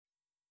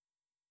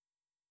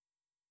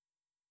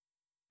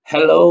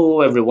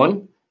Hello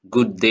everyone,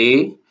 good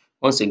day.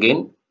 Once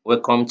again,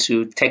 welcome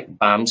to Tech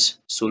BAM's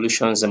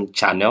Solutions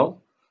channel.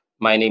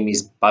 My name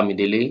is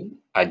Bamidele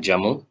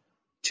Ajamu.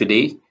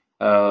 Today,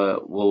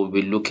 we'll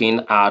be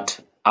looking at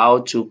how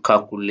to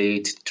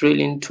calculate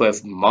trailing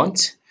 12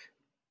 months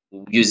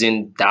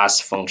using DAX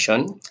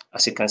function.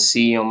 As you can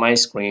see on my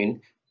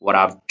screen, what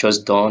I've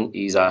just done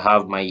is I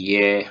have my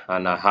year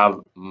and I have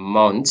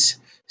months,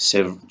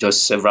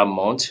 just several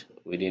months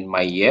within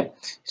my year.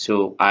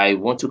 So I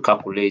want to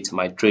calculate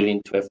my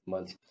trailing 12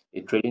 month. A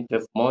trailing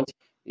 12 month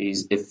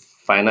is a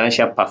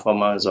financial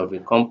performance of a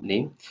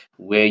company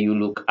where you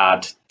look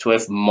at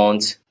 12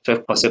 months,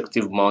 12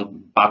 consecutive months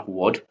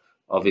backward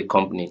of a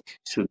company.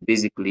 So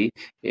basically,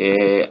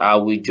 I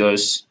will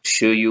just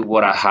show you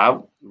what I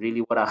have.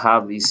 Really, what I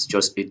have is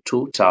just a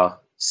total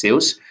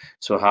sales.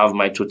 So I have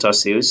my total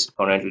sales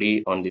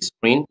currently on the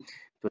screen.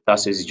 Total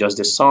sales is just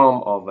the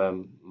sum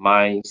of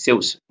my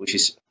sales, which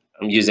is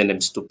I'm using them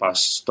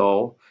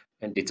superstore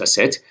and data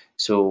set.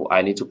 So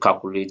I need to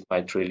calculate my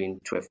trailing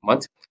 12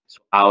 months. So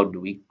how do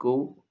we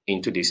go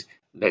into this?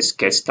 Let's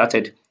get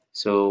started.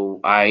 So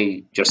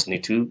I just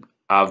need to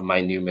have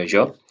my new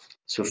measure.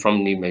 So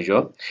from new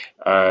measure,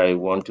 I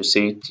want to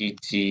say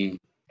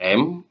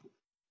TTM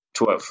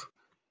 12,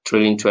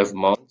 trailing 12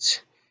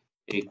 months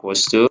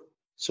equals to.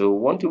 So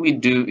what we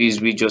do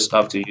is we just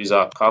have to use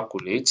our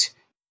calculate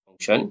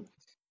function.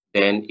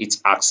 Then it's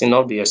asking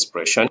of the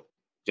expression.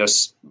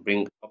 Just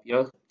bring up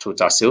your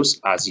total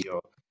sales as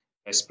your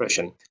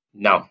expression.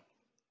 Now,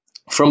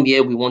 from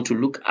here, we want to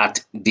look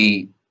at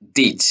the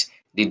date.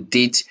 The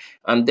date,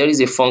 and there is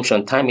a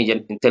function, time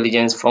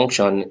intelligence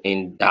function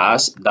in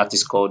DAX that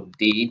is called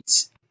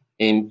date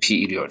in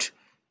period.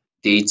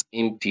 Date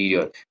in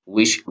period,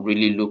 which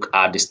really look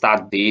at the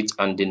start date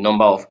and the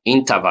number of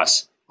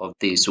intervals of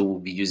days. So we'll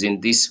be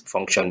using this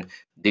function,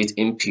 date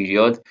in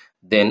period.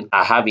 Then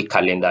I have a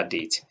calendar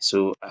date.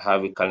 So I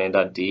have a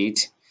calendar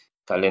date.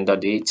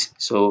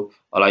 So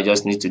all I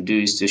just need to do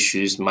is to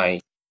choose my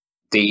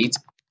date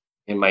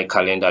in my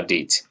calendar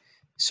date.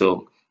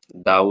 So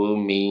that will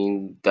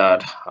mean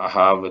that I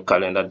have a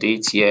calendar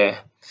date here.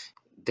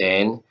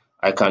 Then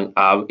I can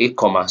have a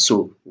comma.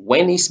 So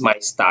when is my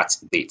start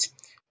date?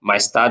 My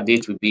start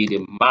date will be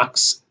the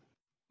max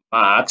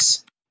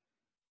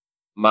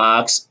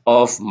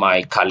of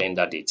my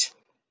calendar date.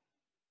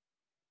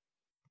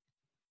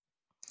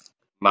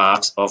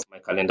 Max of my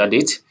calendar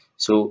date.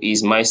 So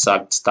is my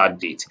start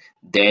date.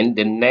 Then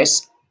the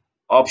next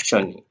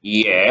option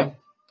here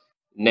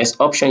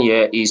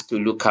is to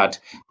look at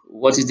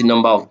what is the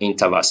number of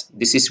intervals.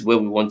 This is where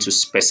we want to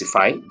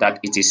specify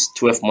that it is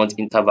 12-month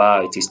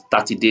interval, it is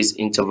 30 days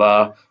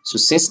interval. So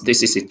since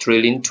this is a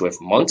trailing 12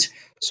 month,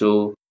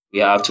 so we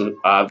have to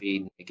have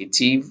a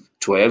negative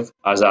 12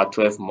 as our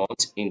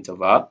 12-month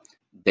interval.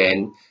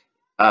 Then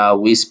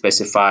we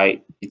specify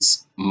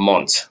its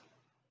month.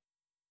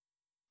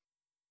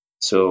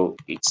 So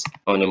it's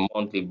on a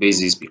monthly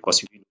basis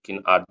because if you're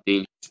looking at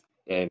daily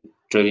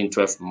trailing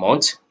 12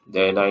 months,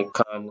 then I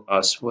can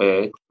as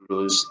well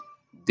close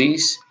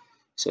this.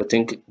 So I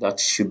think that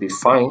should be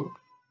fine.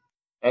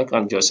 I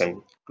can just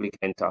click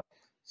enter.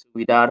 So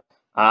with that,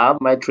 I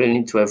have my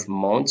trailing 12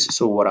 months.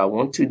 So what I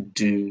want to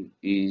do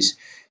is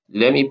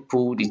let me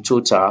pull the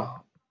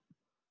total.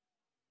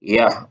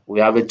 Yeah,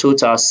 we have a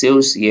total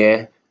sales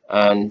here,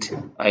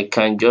 and I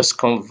can just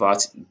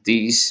convert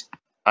this.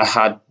 I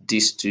had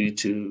these two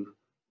to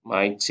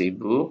my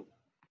table.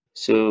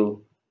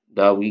 So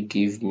that will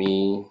give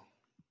me,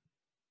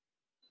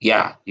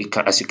 yeah,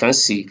 as you can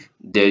see,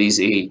 there is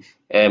a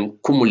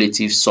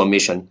cumulative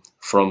summation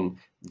from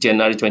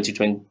January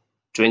 2020,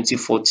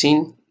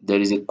 2014. There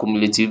is a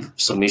cumulative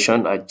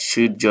summation. I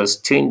should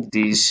just change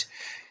this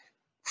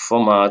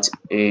format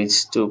it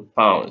to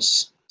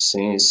pounds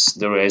since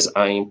the rest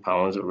are in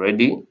pounds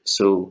already.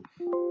 So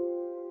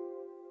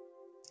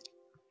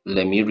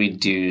let me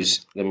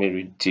reduce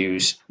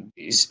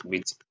this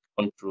with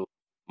control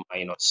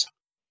minus.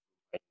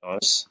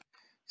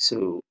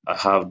 So I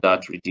have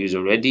that reduced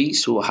already.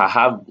 So I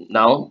have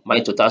now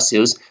my total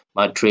sales,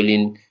 my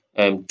trailing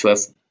 12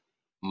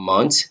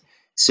 months.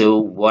 So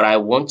what I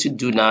want to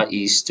do now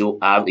is to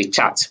have a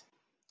chart.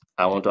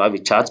 I want to have a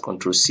chart,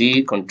 Control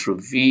C, Control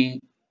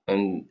V,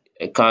 and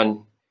I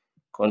can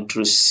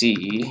Control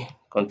C,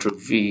 Control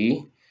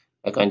V.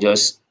 I can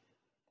just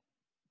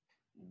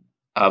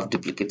have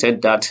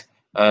duplicated that.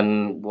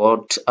 And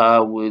what I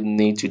will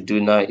need to do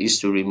now is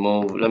to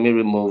remove, let me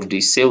remove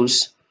the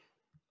sales.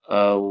 We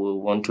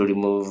want to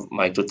remove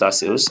my total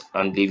sales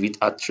and leave it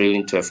at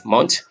trailing 12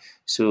 months.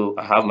 So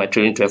I have my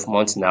trailing 12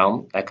 months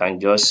now. I can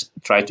just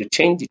try to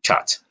change the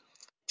chart.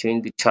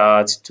 Change the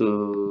chart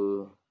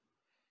to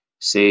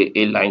say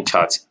a line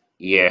chart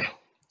here.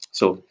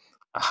 So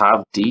I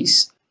have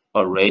this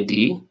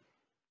already.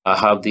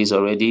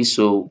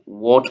 So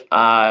what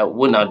I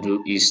wanna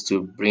do is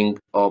to bring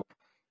up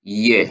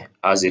year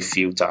as a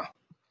filter.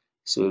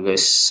 So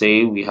let's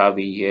say we have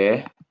a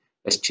year.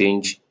 Let's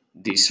change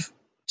this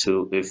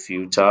to a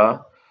filter,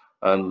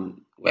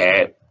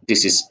 where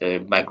this is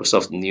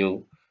Microsoft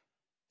new.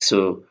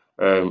 So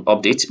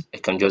update, I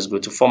can just go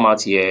to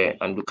format here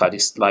and look at the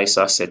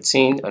slicer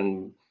setting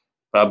and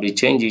probably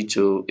change it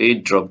to a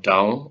drop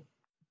down.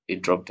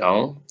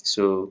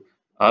 So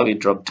I have a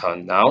drop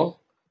down now.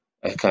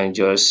 I can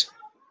just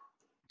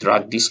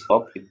drag this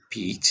up a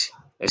bit.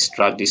 Let's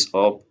drag this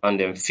up and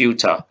then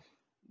filter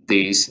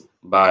this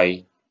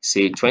by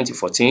say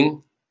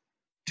 2014,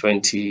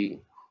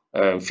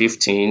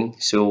 2015.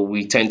 So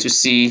we tend to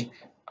see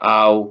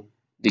how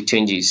the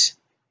changes.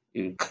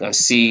 You can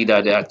see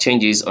that there are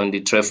changes on the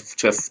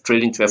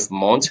trailing 12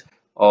 month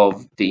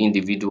of the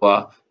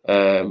individual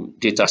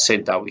data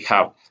set that we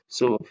have.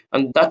 So,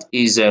 and that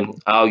is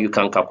how you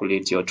can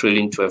calculate your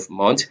trailing 12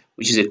 month,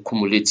 which is a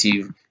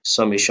cumulative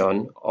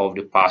summation of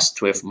the past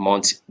 12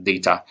 months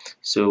data.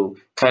 So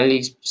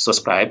kindly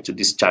subscribe to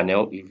this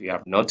channel if you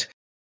have not,